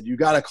 And I said, "You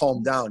got to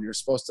calm down. You're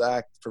supposed to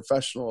act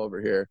professional over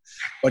here."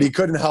 But he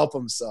couldn't help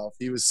himself.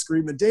 He was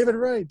screaming, "David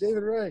Wright,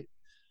 David Wright."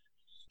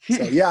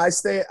 So yeah, I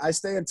stay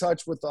in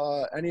touch with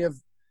any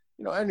of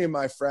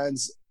my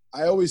friends.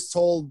 I always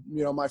told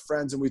my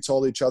friends, and we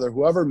told each other,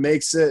 whoever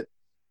makes it,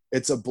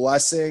 it's a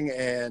blessing,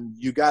 and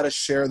you got to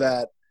share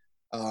that.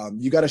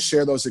 You got to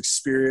share those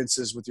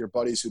experiences with your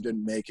buddies who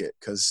didn't make it,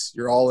 because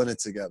you're all in it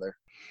together.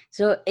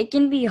 So it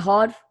can be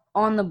hard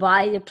on the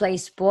body to play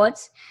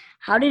sports.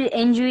 How did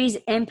injuries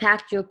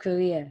impact your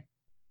career?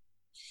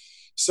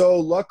 So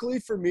luckily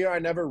for me, I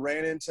never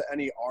ran into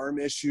any arm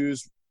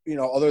issues,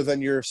 other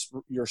than your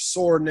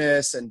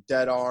soreness and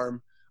dead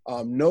arm.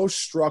 No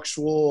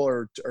structural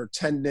or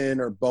tendon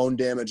or bone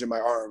damage in my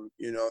arm,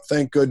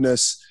 thank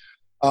goodness.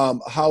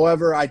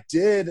 However, I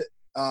did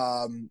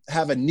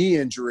have a knee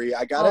injury.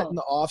 I got it in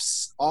the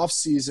off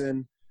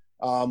season,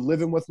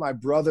 living with my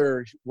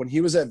brother. When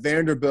he was at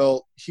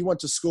Vanderbilt, he went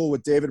to school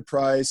with David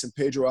Price and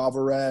Pedro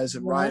Alvarez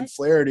and Ryan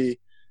Flaherty.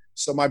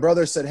 So my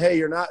brother said, "Hey,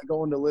 you're not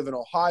going to live in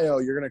Ohio.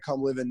 You're going to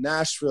come live in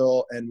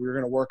Nashville, and we're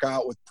going to work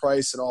out with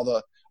Price, and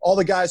all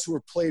the guys who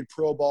were played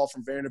pro ball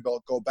from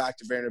Vanderbilt go back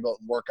to Vanderbilt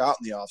and work out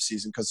in the off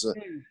season, because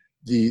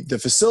the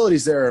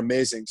facilities there are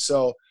amazing."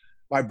 So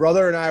my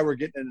brother and I were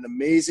getting in an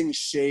amazing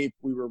shape.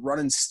 We were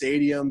running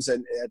stadiums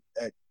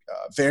at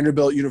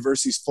Vanderbilt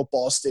University's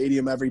football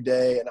stadium every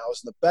day, and I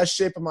was in the best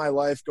shape of my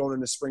life going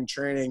into spring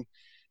training.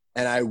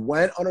 And I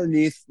went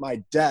underneath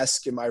my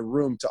desk in my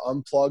room to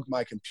unplug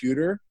my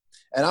computer.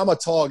 And I'm a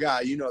tall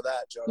guy, you know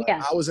that, Jonah.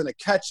 Yeah. I was in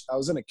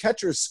a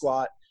catcher's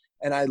squat,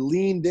 and I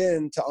leaned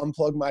in to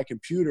unplug my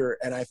computer,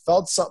 and I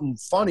felt something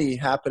funny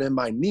happen in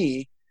my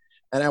knee.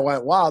 And I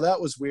went, "Wow, that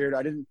was weird."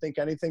 I didn't think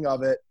anything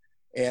of it.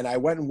 And I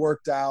went and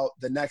worked out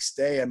the next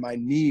day, and my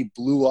knee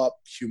blew up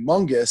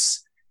humongous,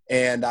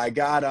 and I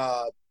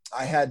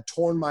had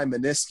torn my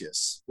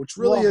meniscus, which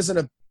really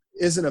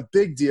isn't a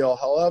big deal.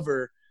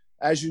 However,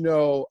 as you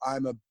know,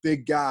 I'm a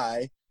big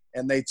guy,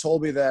 and they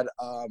told me that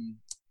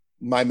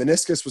my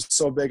meniscus was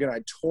so big and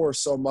I tore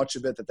so much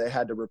of it that they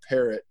had to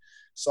repair it.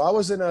 So I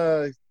was in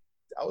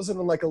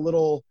like a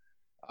little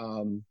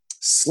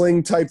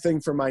sling type thing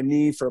for my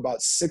knee for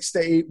about 6 to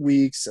 8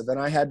 weeks, and then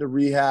I had to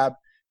rehab.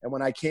 And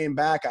when I came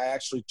back, I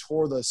actually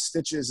tore the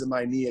stitches in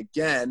my knee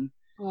again,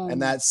 and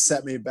that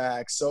set me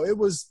back. So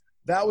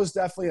that was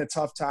definitely a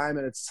tough time,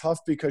 and it's tough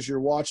because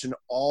you're watching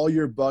all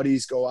your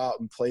buddies go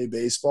out and play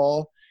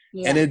baseball.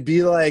 Yeah. And it'd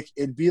be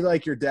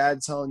like your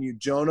dad telling you,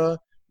 Jonah,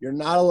 you're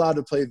not allowed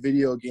to play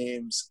video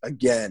games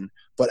again,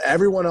 but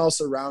everyone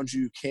else around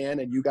you can,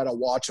 and you got to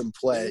watch them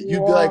play.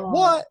 You'd be like,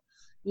 what?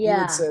 Yeah.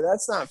 You would say,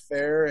 that's not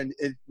fair. And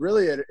it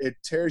really, it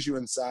tears you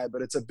inside,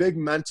 but it's a big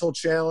mental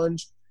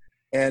challenge.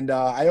 And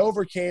I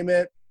overcame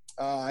it.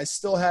 I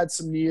still had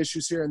some knee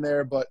issues here and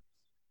there, but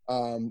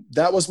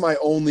that was my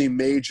only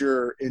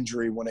major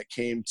injury when it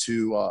came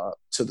to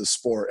the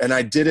sport. And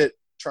I did it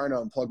trying to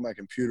unplug my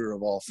computer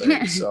of all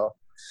things. So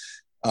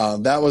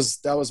that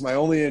was my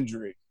only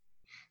injury.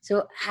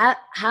 So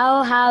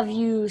how have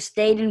you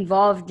stayed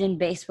involved in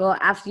baseball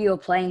after your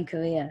playing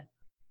career?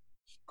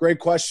 Great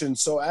question.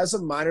 So as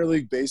a minor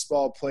league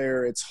baseball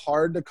player, it's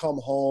hard to come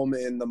home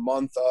in the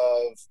month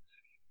of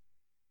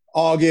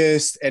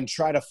August and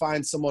try to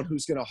find someone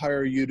who's going to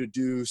hire you to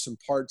do some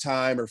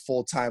part-time or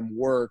full-time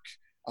work.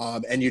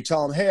 And you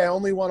tell them, hey, I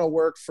only want to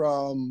work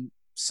from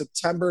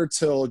September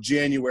till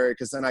January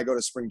because then I go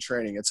to spring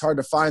training. It's hard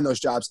to find those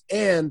jobs.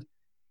 And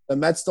the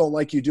Mets don't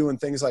like you doing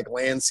things like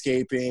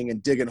landscaping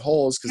and digging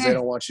holes because they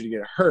don't want you to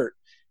get hurt.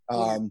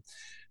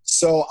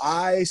 So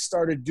I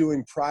started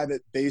doing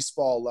private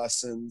baseball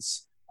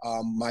lessons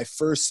my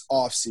first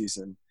off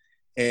season.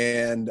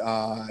 And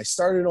I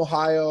started in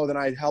Ohio. Then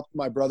I helped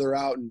my brother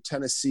out in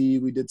Tennessee.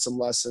 We did some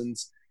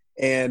lessons.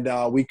 And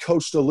we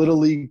coached a little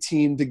league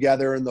team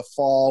together in the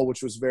fall,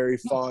 which was very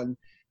fun.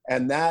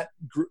 And that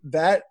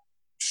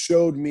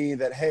showed me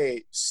that,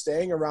 hey,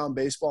 staying around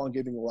baseball and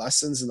giving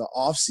lessons in the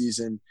off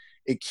season,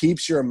 it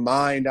keeps your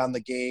mind on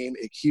the game.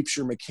 It keeps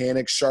your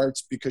mechanics sharp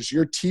because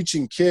you're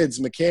teaching kids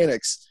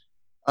mechanics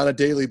on a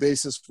daily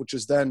basis, which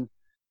is then,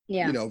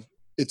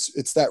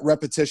 it's that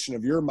repetition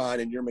of your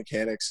mind and your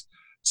mechanics.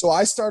 So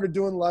I started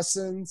doing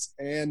lessons,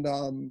 and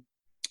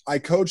I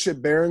coach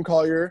at Barron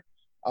Collier.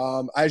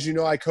 As you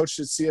know, I coached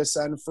at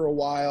CSN for a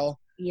while.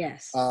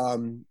 Yes.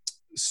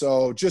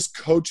 So just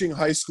coaching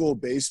high school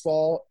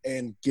baseball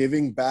and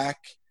giving back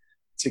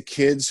to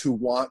kids who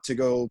want to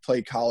go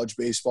play college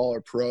baseball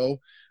or pro,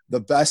 the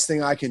best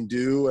thing I can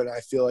do, and I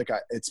feel like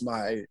it's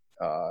my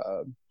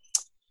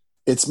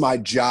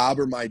job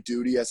or my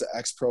duty as an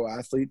ex-pro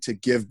athlete to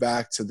give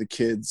back to the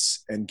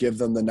kids and give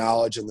them the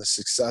knowledge and the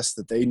success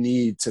that they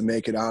need to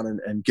make it on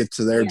and get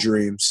to their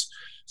dreams.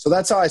 So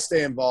that's how I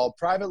stay involved,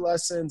 private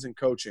lessons and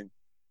coaching.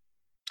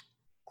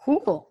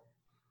 Cool.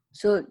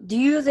 So do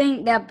you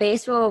think that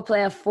baseball will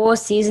play a full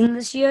season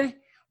this year?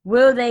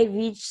 Will they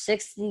reach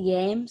 60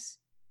 games?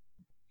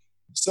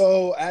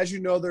 So as you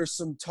know, there's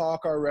some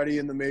talk already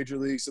in the major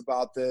leagues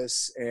about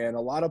this, and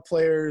a lot of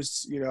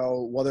players,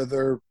 whether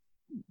they're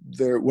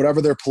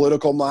whatever their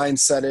political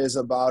mindset is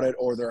about it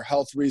or their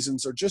health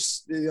reasons or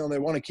just, they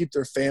want to keep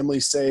their family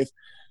safe.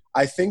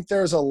 I think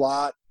there's a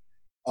lot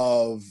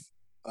of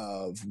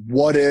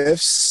what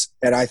ifs,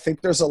 and I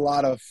think there's a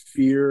lot of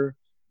fear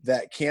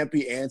that can't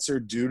be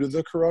answered due to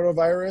the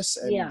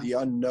coronavirus and the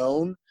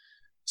unknown.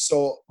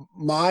 So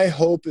my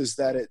hope is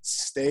that it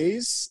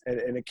stays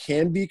and it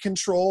can be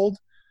controlled.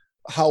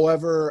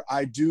 However,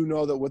 I do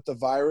know that with the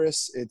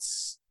virus,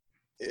 it's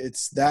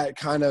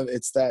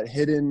that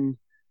hidden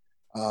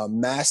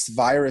masked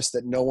virus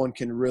that no one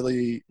can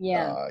really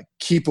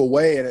keep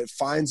away, and it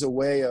finds a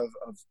way of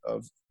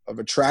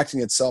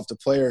attracting itself to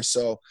players.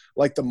 So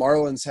like the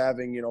Marlins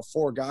having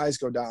 4 guys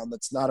go down,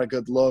 that's not a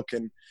good look.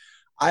 And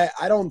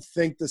I don't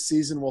think the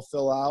season will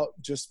fill out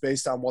just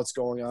based on what's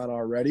going on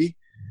already.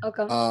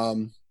 Okay.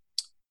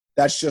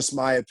 That's just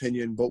my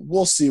opinion, but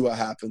we'll see what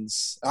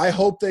happens. I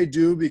hope they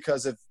do,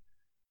 because if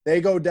they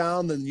go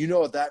down, then you know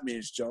what that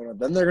means, Jonah.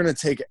 Then they're going to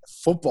take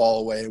football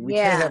away. We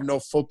can't have no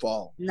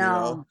football.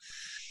 No.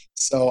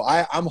 So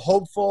I'm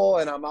hopeful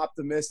and I'm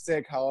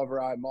optimistic.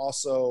 However, I'm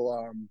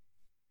also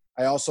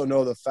I also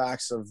know the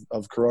facts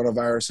of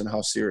coronavirus and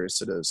how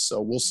serious it is.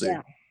 So we'll see.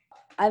 Yeah.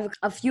 I have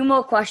a few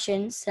more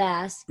questions to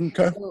ask.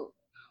 Okay. So,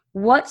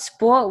 what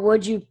sport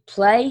would you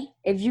play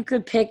if you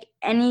could pick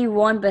any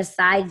one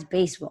besides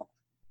baseball?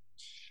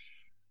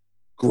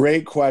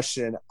 Great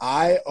question.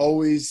 I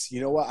always,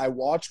 I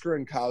watch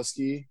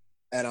Gronkowski,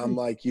 and I'm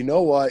like, you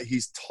know what?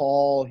 He's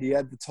tall. He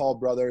had the tall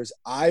brothers.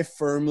 I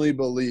firmly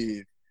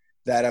believe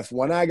that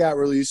when I got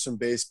released from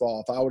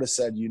baseball, if I would have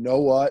said, you know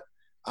what?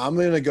 I'm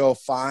going to go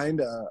find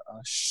a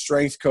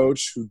strength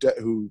coach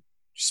who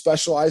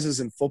specializes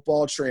in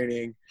football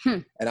training,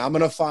 and I'm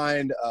going to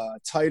find a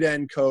tight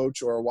end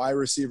coach or a wide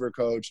receiver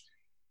coach,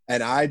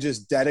 And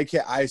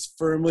I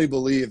firmly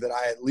believe that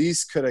I at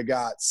least could have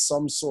got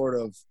some sort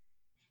of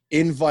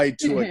invite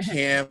to a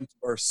camp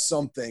or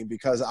something,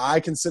 because I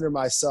consider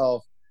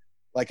myself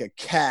like a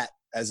cat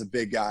as a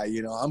big guy.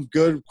 You know, I'm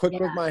quick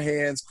with my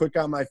hands, quick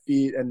on my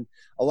feet. And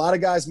a lot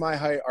of guys my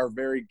height are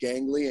very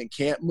gangly and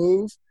can't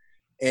move.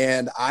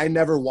 And I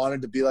never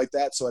wanted to be like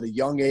that. So at a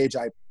young age,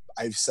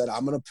 I've said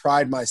I'm going to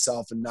pride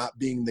myself in not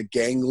being the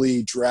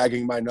gangly,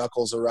 dragging my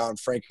knuckles around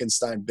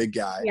Frankenstein big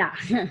guy. Yeah.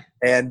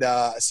 And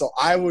so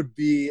I would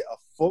be a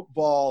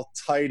football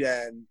tight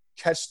end,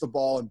 catch the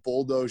ball and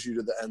bulldoze you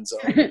to the end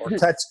zone,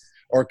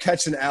 or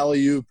catch an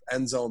alley-oop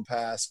end zone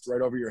pass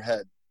right over your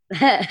head.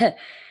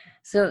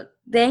 So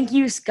thank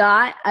you,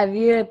 Scott. I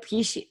really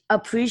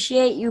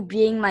appreciate you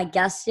being my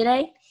guest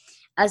today.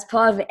 As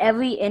part of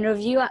every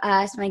interview, I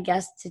ask my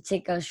guests to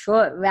take a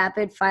short,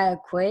 rapid-fire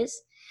quiz.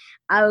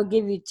 I will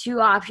give you 2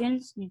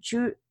 options. You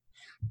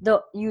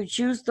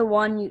choose the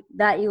one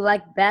that you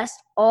like best.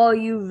 Are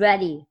you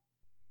ready?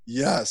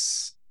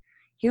 Yes.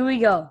 Here we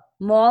go.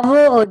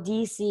 Marvel or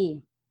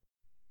DC?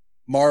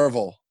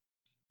 Marvel.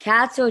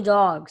 Cats or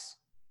dogs?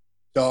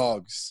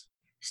 Dogs.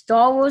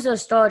 Star Wars or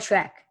Star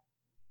Trek?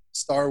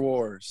 Star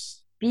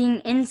Wars.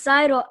 Being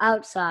inside or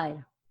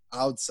outside?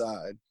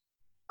 Outside.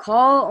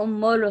 Car or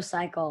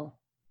motorcycle?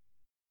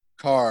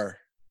 Car.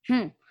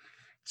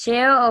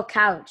 Chair or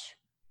couch?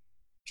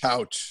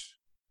 Couch.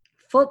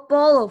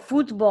 Football or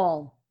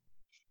football?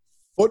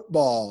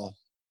 Football.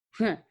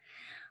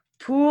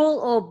 Pool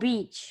or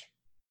beach?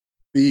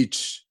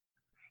 Beach.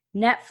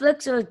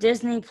 Netflix or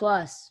Disney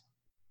Plus?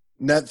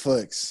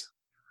 Netflix.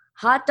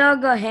 Hot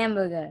dog or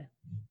hamburger?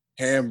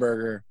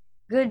 Hamburger.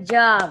 Good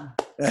job.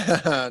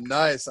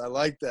 Nice. I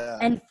like that.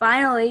 And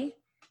finally,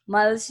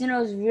 my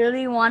listeners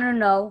really want to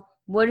know,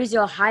 what is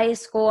your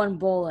highest score in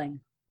bowling?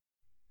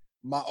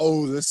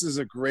 This is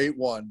a great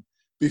one.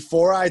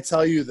 Before I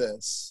tell you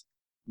this,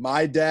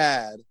 my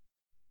dad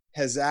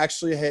has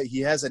he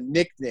has a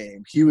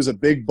nickname. He was a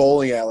big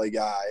bowling alley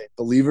guy,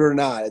 believe it or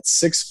not. At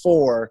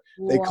 6'4",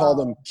 they called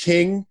him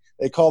King.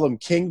 They called him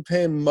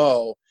Kingpin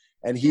Mo,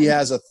 and he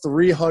has a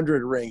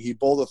 300 ring. He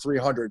bowled a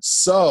 300.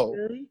 So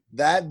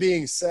that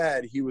being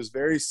said, he was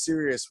very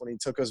serious when he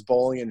took us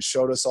bowling and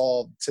showed us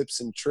all tips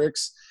and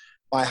tricks.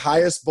 My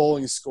highest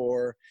bowling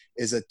score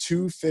is a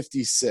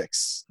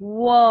 256.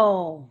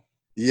 Whoa.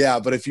 Yeah,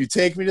 but if you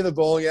take me to the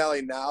bowling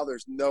alley now,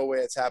 there's no way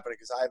it's happening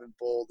because I haven't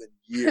bowled in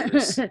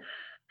years.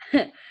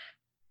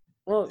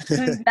 Well,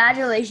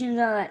 congratulations on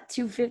that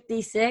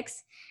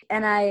 256.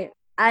 And I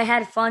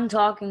had fun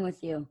talking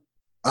with you.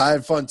 I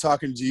had fun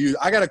talking to you.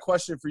 I got a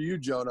question for you,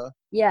 Jonah.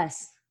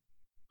 Yes.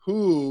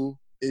 Who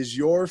is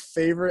your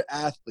favorite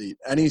athlete?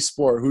 Any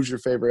sport, who's your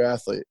favorite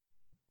athlete?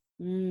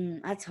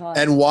 That's hard.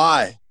 And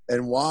why?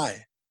 And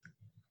why?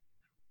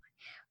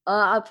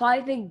 I'll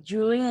probably pick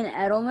Julian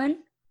Edelman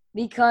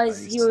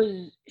because he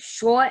was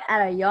short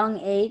at a young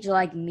age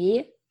like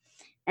me.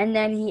 And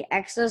then he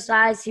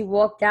exercised, he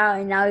worked out,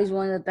 and now he's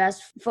one of the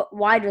best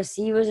wide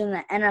receivers in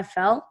the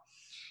NFL.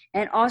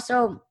 And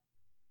also,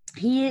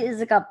 he is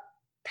like a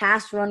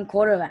pass-run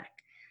quarterback.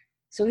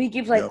 So he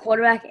can play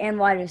quarterback and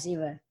wide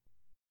receiver.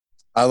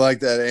 I like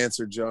that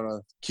answer,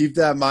 Jonah. Keep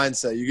that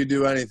mindset. You can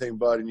do anything,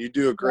 bud, and you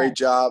do a great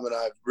job, and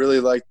I've really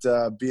liked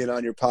being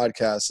on your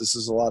podcast. This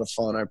is a lot of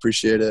fun. I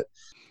appreciate it.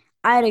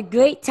 I had a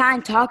great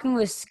time talking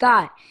with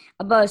Scott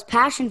about his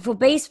passion for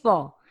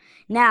baseball.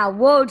 Now,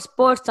 World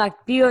Sports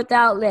Talk Be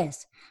Without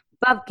List.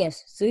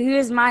 Bupkis. So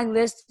here's my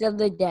list of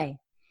the day.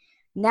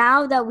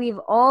 Now that we've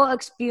all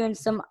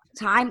experienced some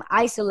time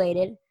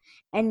isolated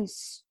and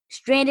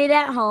stranded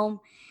at home,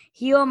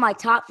 here are my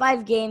top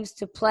 5 games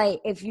to play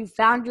if you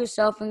found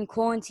yourself in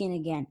quarantine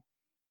again.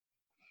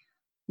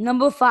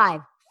 Number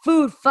 5,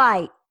 food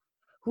fight.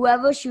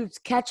 Whoever shoots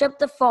ketchup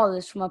the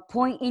farthest from a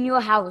point in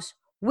your house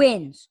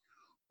wins.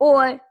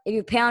 Or, if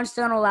your parents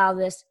don't allow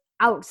this,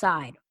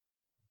 outside.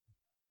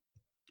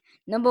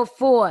 Number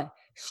 4,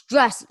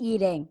 stress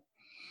eating.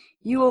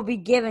 You will be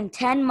given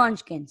 10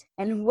 munchkins,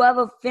 and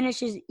whoever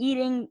finishes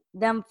eating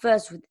them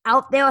first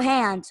without their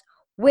hands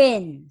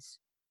wins.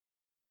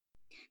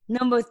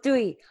 Number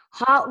 3,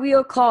 Hot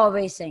Wheel car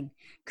racing.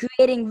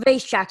 Creating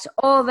racetracks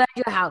all around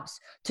your house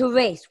to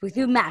race with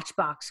your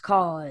Matchbox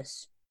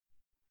cars.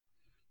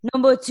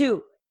 Number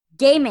 2,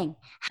 gaming.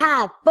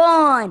 Have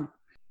fun.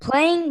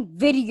 Playing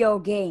video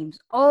games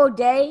all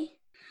day.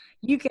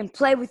 You can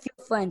play with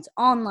your friends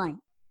online.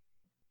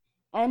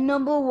 And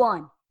number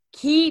 1,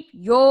 keep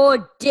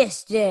your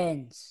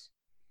distance.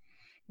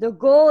 The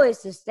goal is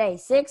to stay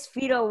 6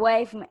 feet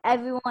away from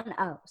everyone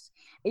else.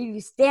 If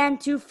you stand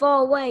too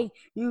far away,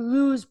 you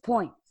lose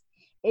points.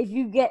 If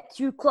you get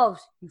too close,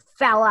 you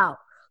foul out.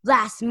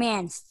 Last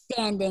man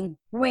standing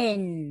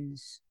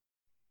wins.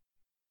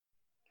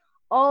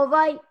 All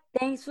right,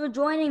 thanks for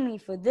joining me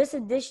for this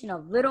edition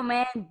of Little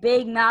Man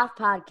Big Mouth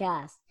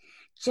Podcast.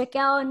 Check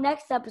out our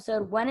next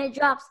episode when it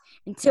drops.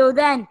 Until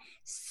then,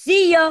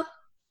 see ya!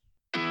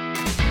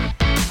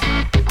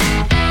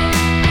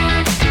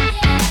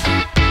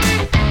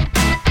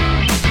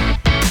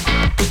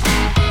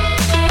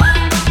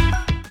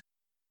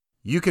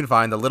 You can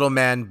find the Little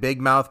Man Big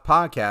Mouth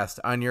podcast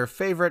on your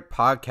favorite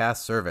podcast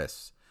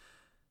service.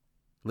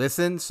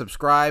 Listen,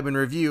 subscribe, and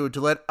review to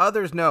let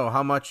others know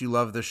how much you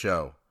love the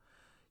show.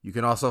 You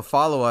can also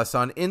follow us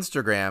on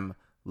Instagram,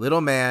 Little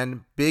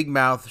Man Big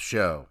Mouth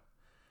Show.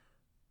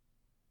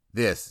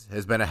 This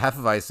has been a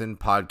Hefeweizen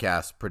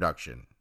podcast production.